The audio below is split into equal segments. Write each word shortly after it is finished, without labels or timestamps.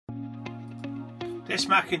This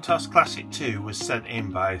Macintosh Classic 2 was sent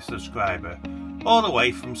in by a subscriber all the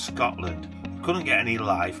way from Scotland. Couldn't get any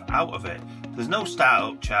life out of it. There's no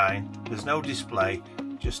startup chime, there's no display,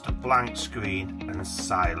 just a blank screen and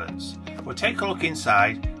silence. We'll take a look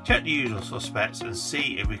inside, check the usual suspects and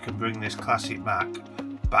see if we can bring this classic Mac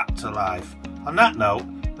back to life. On that note,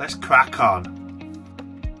 let's crack on.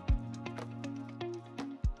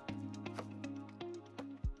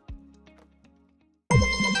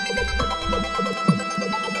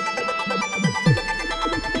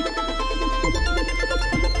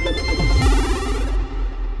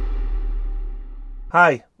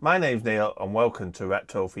 Hi, my name's Neil and welcome to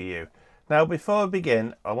Retro for You. Now before I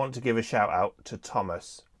begin, I want to give a shout out to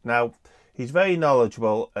Thomas. Now he's very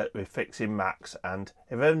knowledgeable at fixing Macs, and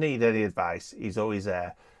if I ever need any advice, he's always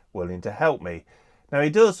there willing to help me. Now he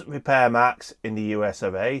does repair Macs in the US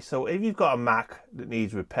of A, so if you've got a Mac that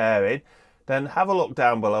needs repairing, then have a look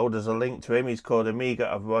down below. There's a link to him. He's called Amiga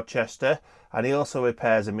of Rochester and he also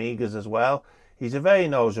repairs Amigas as well. He's a very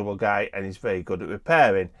knowledgeable guy and he's very good at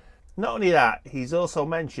repairing. Not only that, he's also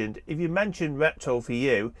mentioned, if you mention Retro for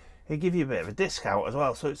You, he'll give you a bit of a discount as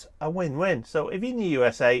well, so it's a win-win. So if you're in the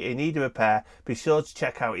USA and you need a repair, be sure to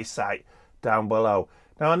check out his site down below.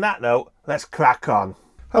 Now on that note, let's crack on.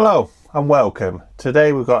 Hello and welcome.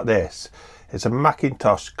 Today we've got this. It's a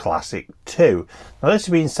Macintosh Classic 2. Now this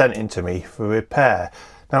has been sent in to me for repair.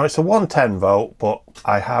 Now it's a 110 volt, but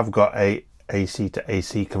I have got a AC to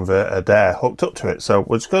AC converter there hooked up to it, so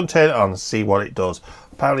we're just going to turn it on and see what it does.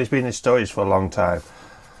 Apparently it's been in storage for a long time,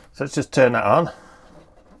 so let's just turn that on.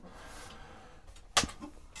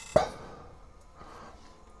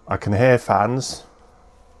 I can hear fans.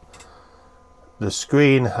 The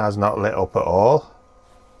screen has not lit up at all.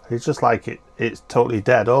 It's just like it's totally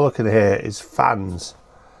dead. All I can hear is fans.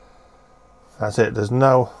 That's it. There's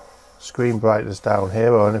no screen brightness down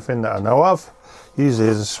here or anything that I know of. Usually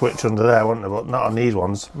there's a switch under there, wouldn't there? But not on these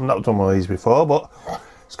ones. I've not done one of these before, but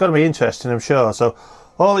it's going to be interesting, I'm sure. So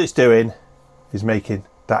all it's doing is making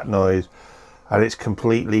that noise and it's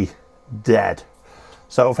completely dead.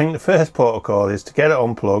 So I think the first protocol is to get it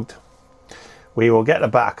unplugged. We will get the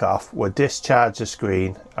back off, we'll discharge the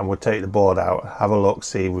screen and we'll take the board out, have a look,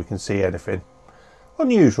 see if we can see anything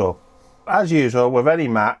unusual. As usual with any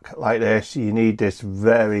Mac like this, you need this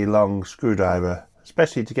very long screwdriver,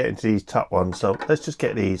 especially to get into these top ones. So let's just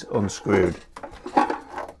get these unscrewed. Now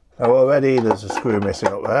already there's a screw missing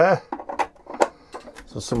up there,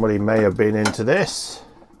 so somebody may have been into this.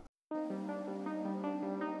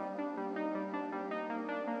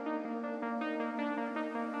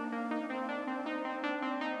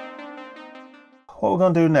 What we're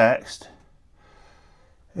going to do next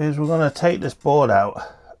is we're going to take this board out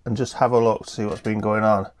and just have a look to see what's been going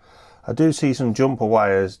on. I do see some jumper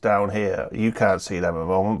wires down here. You can't see them at the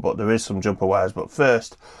moment, but there is some jumper wires. But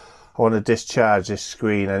first I want to discharge this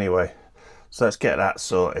screen anyway, so let's get that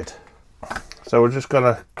sorted. So we're just going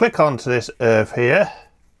to click onto this earth here,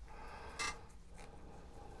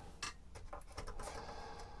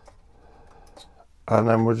 and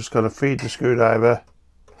then we're just going to feed the screwdriver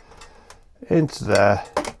into there.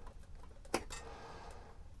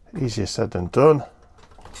 Easier said than done.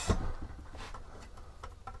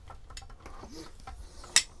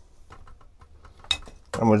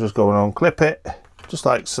 And we're just going to unclip it just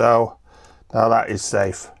like so. Now that is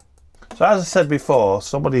safe. So as I said before,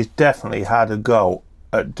 somebody's definitely had a go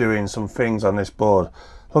at doing some things on this board.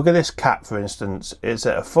 Look at this cap, for instance. It's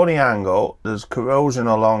at a funny angle. There's corrosion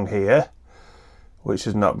along here which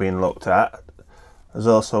has not been looked at. There's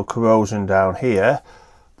also corrosion down here,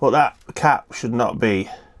 but that cap should not be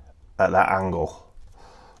at that angle.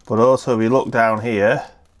 But also if you look down here,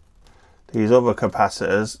 these other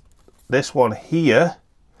capacitors, this one here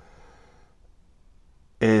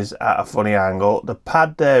is at a funny angle. The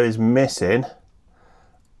pad there is missing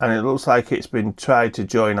and it looks like it's been tried to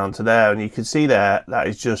join onto there, and you can see there that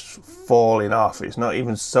is just falling off. It's not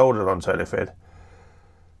even soldered onto anything.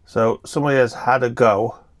 So somebody has had a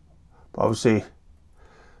go, but obviously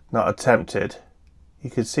not attempted. You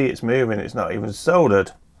can see it's moving, it's not even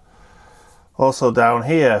soldered. Also down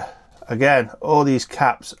here, again, all these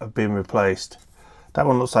caps have been replaced. That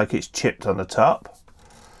one looks like it's chipped on the top.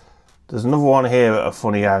 There's another one here at a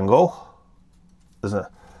funny angle. There's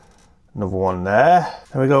another one there.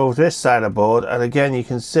 Then we go over this side of the board, and again you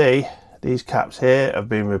can see these caps here have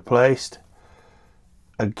been replaced.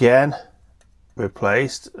 Again,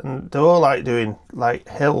 replaced, and they're all like doing like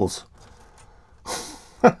hills.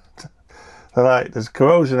 Right, there's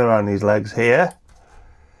corrosion around these legs here.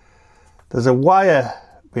 There's a wire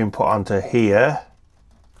being put onto here,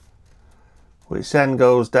 which then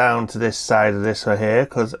goes down to this side of this right here,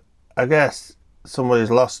 because I guess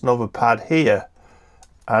somebody's lost another pad here,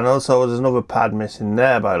 and also there's another pad missing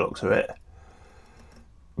there by the looks of it.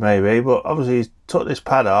 Maybe, but obviously he's took this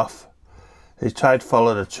pad off. He's tried to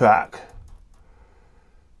follow the track,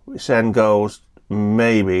 which then goes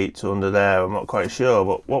maybe to under there. I'm not quite sure,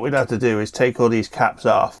 but what we'd have to do is take all these caps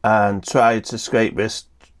off and try to scrape this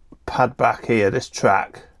pad back here, this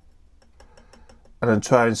track, and then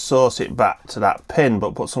try and source it back to that pin,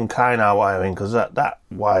 but put some Kynar wire in, because that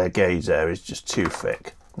wire gauge there is just too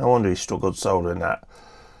thick. No wonder he struggled soldering that.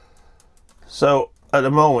 So at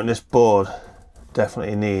the moment this board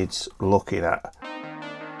definitely needs looking at.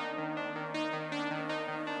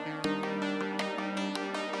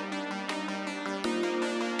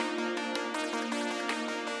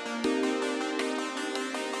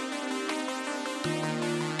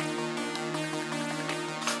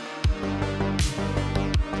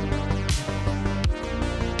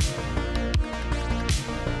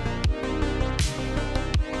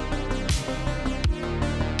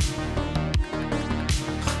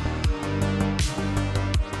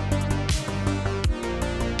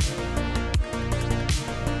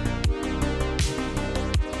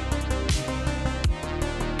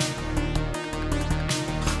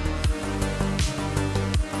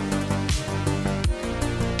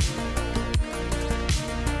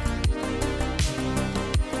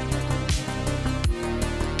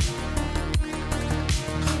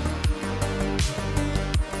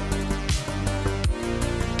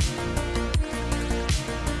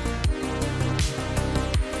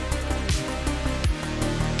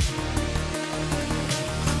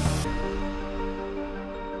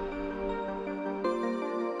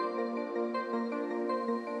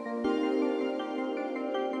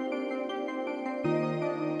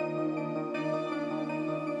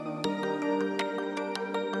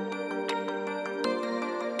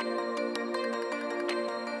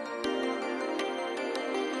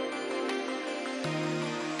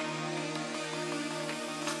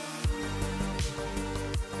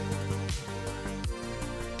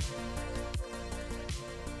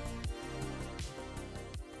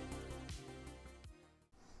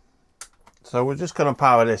 So we're just going to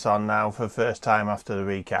power this on now for the first time after the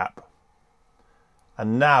recap.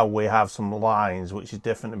 And now we have some lines, which is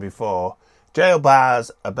different than before. Jail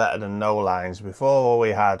bars are better than no lines. Before all we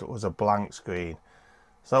had was a blank screen.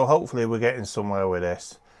 So hopefully we're getting somewhere with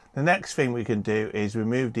this. The next thing we can do is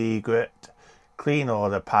remove the egret, clean all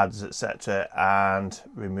the pads, etc. and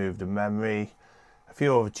remove the memory, a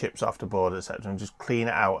few other chips off the board, etc. and just clean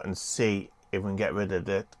it out and see if we can get rid of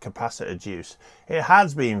the capacitor juice. It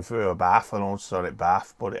has been through a bath, an ultrasonic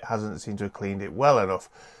bath, but it hasn't seemed to have cleaned it well enough.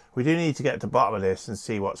 We do need to get to the bottom of this and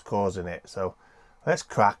see what's causing it. So let's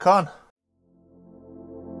crack on.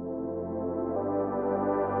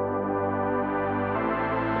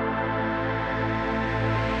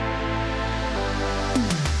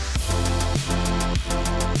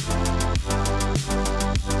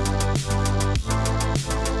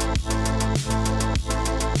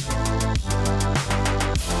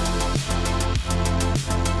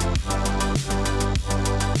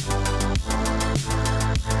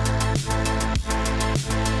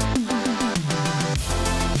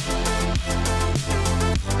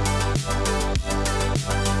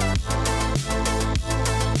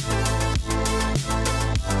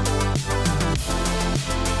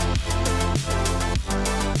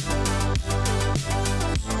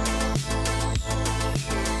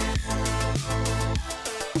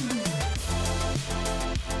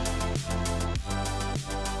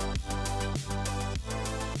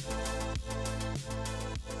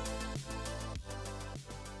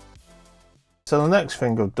 So the next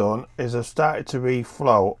thing I've done is I've started to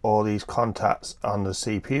reflow all these contacts on the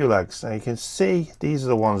CPU legs. Now you can see these are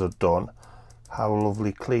the ones I've done, how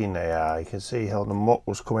lovely clean they are. You can see how the muck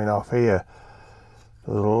was coming off here.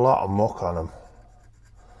 There was a lot of muck on them,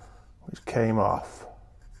 which came off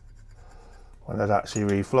when I'd actually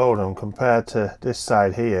reflowed them, compared to this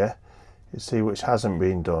side here, you see, which hasn't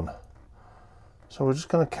been done. So we're just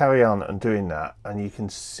going to carry on and doing that, and you can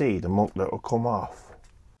see the muck that will come off.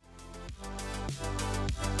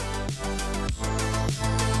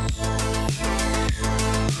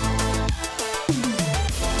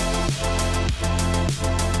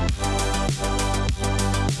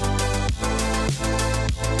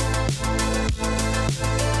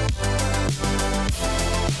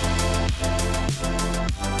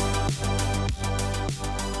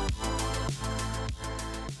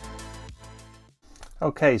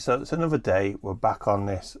 Okay, so it's another day. We're back on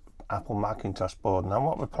this Apple Macintosh board. Now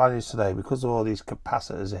what we're planning is today, because of all these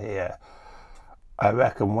capacitors here, I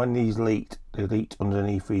reckon when these leaked, they leaked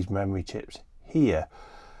underneath these memory chips here.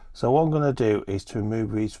 So what I'm going to do is to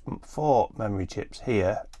remove these 4 memory chips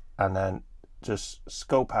here and then just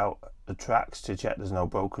scope out the tracks to check there's no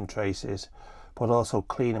broken traces, but also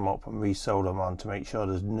clean them up and resolder them on to make sure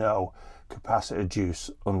there's no capacitor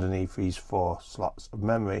juice underneath these 4 slots of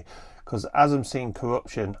memory, because as I'm seeing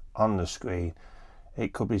corruption on the screen,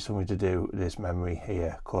 it could be something to do with this memory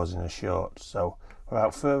here causing a short. So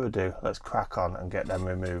without further ado, let's crack on and get them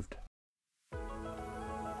removed.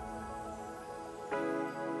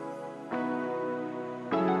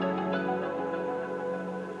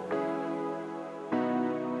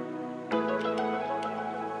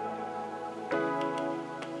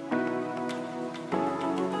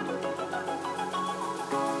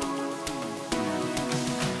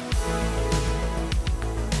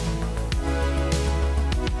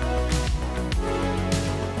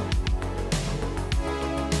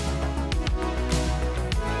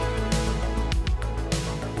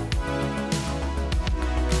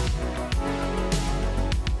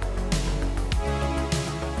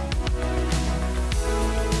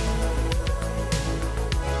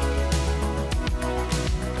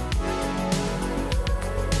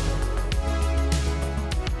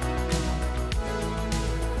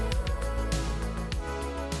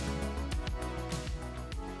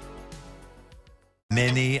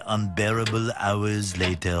 Many unbearable hours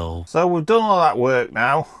later. So we've done all that work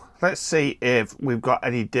now. Let's see if we've got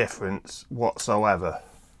any difference whatsoever.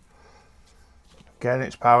 Again,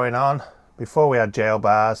 it's powering on. Before we had jail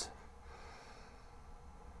bars.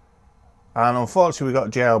 And unfortunately we got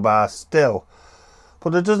jail bars still.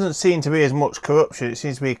 But there doesn't seem to be as much corruption. It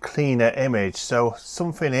seems to be a cleaner image. So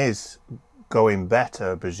something is going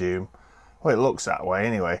better, I presume. Well, it looks that way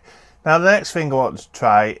anyway. Now the next thing I want to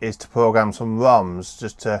try is to program some ROMs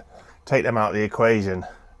just to take them out of the equation.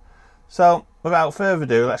 So without further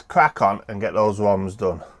ado, let's crack on and get those ROMs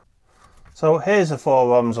done. So here's the 4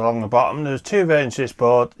 ROMs along the bottom. There's 2 versions of this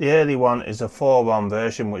board. The early one is a 4 ROM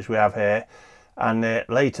version, which we have here, and the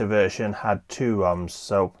later version had 2 ROMs.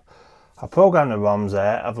 So I programmed the ROMs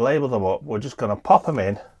there, I've labelled them up, we're just going to pop them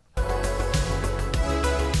in.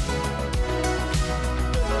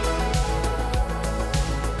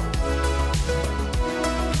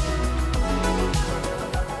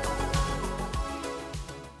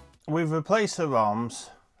 We've replaced the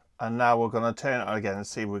ROMs and now we're going to turn it on again and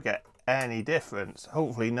see if we get any difference.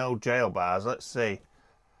 Hopefully no jail bars, let's see.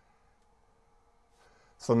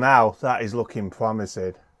 So now that is looking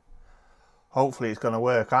promising. Hopefully it's going to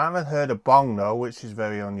work. I haven't heard a bong though, which is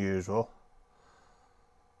very unusual.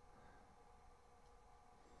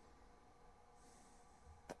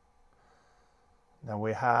 Now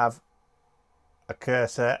we have a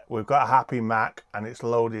cursor, we've got a happy Mac and it's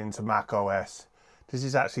loaded into Mac OS. This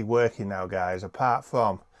is actually working now, guys, apart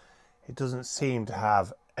from it doesn't seem to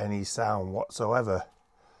have any sound whatsoever.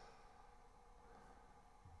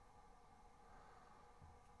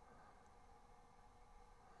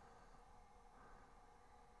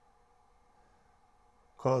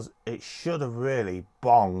 Because it should have really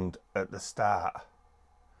bonged at the start.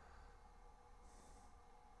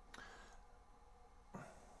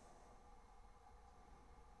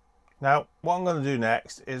 Now, what I'm going to do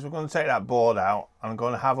next is we're going to take that board out and I'm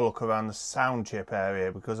going to have a look around the sound chip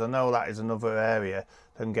area, because I know that is another area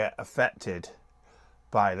that can get affected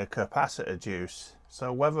by the capacitor juice.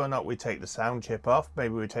 So whether or not we take the sound chip off,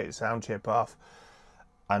 maybe we take the sound chip off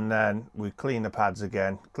and then we clean the pads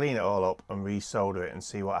again, clean it all up and resolder it and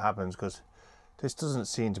see what happens, because this doesn't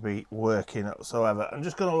seem to be working whatsoever. I'm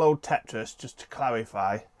just going to load Tetris just to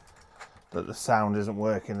clarify that the sound isn't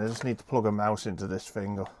working. I just need to plug a mouse into this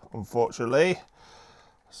thing, unfortunately,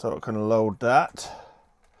 so it can load that.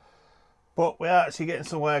 But we're actually getting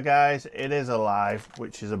somewhere, guys. It is alive,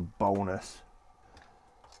 which is a bonus.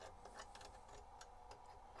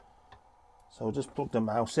 So I'll just plug the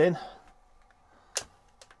mouse in.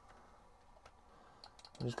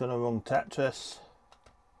 I'm just going to run Tetris.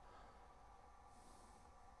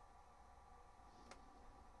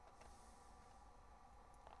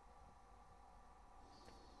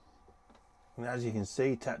 And as you can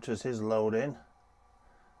see, Tetris is loading,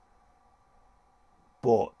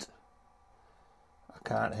 but I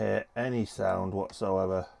can't hear any sound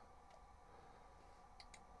whatsoever.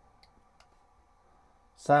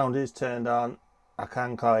 Sound is turned on. I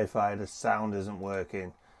can clarify the sound isn't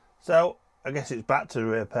working. So I guess it's back to the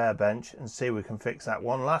repair bench and see if we can fix that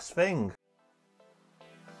one last thing.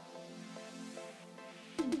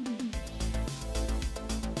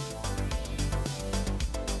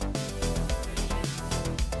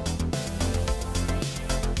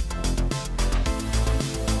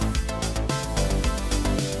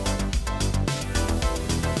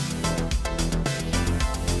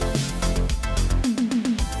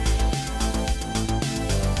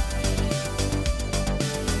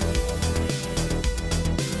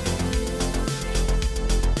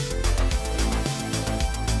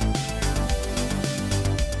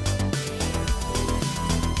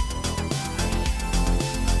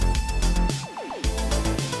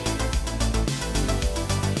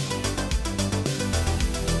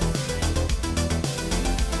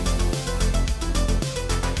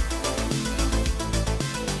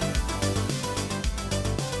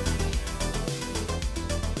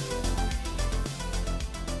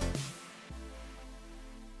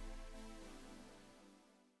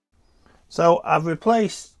 So I've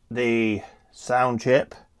replaced the sound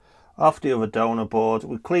chip off the other donor board.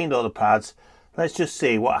 We've cleaned all the pads. Let's just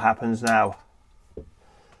see what happens now.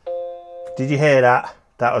 Did you hear that?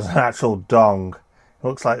 That was an actual dong. It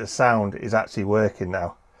looks like the sound is actually working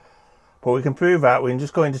now. But we can prove that. We can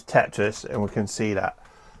just go into Tetris and we can see that.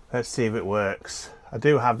 Let's see if it works. I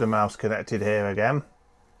do have the mouse connected here again.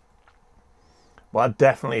 But I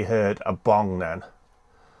definitely heard a bong then,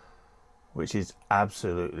 which is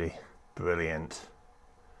absolutely brilliant.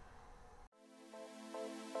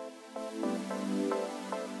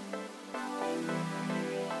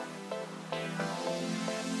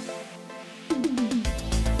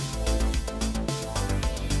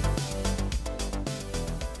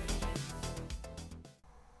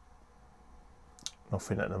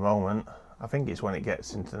 Nothing at the moment. I think it's when it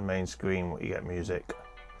gets into the main screen what you get music.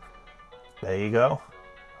 There you go.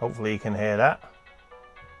 Hopefully you can hear that.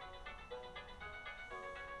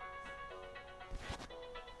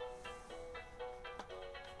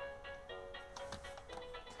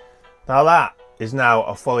 Now that is now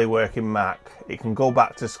a fully working Mac. It can go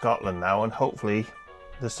back to Scotland now and hopefully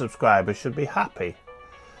the subscribers should be happy.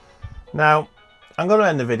 Now I'm going to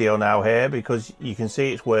end the video now here because you can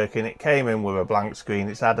see it's working. It came in with a blank screen.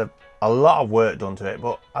 It's had a lot of work done to it,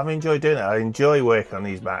 but I've enjoyed doing it. I enjoy working on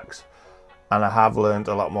these Macs and I have learned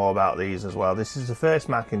a lot more about these as well. This is the first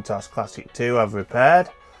Macintosh Classic 2 I've repaired,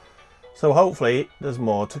 so hopefully there's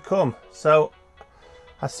more to come. So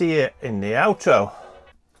I'll see you in the outro.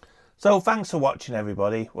 So thanks for watching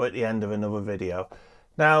everybody. We're at the end of another video.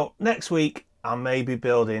 Now next week I may be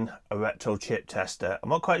building a retro chip tester. I'm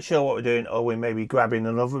not quite sure what we're doing, or we may be grabbing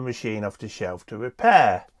another machine off the shelf to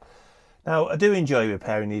repair. Now I do enjoy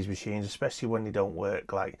repairing these machines, especially when they don't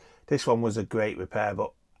work. Like this one was a great repair,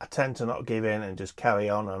 but I tend to not give in and just carry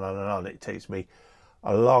on and on and on. It takes me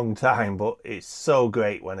a long time, but it's so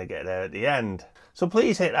great when I get there at the end. So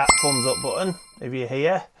please hit that thumbs up button if you're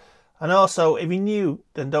here. And also if you're new,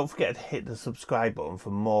 then don't forget to hit the subscribe button for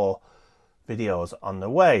more videos on the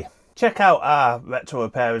way. Check out our Retro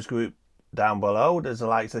Repairers group down below. There's the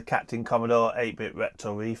likes of Captain Commodore, 8-Bit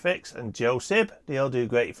Retro Refix and Josib. They all do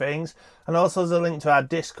great things. And also there's a link to our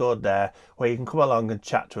Discord there where you can come along and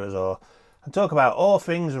chat to us all and talk about all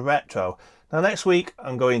things retro. Now next week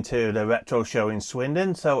I'm going to the retro show in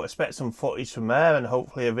Swindon, so expect some footage from there and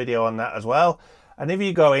hopefully a video on that as well. And if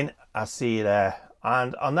you're going, I'll see you there.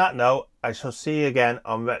 And on that note, I shall see you again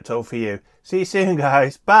on Retro for You. See you soon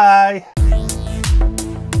guys. Bye.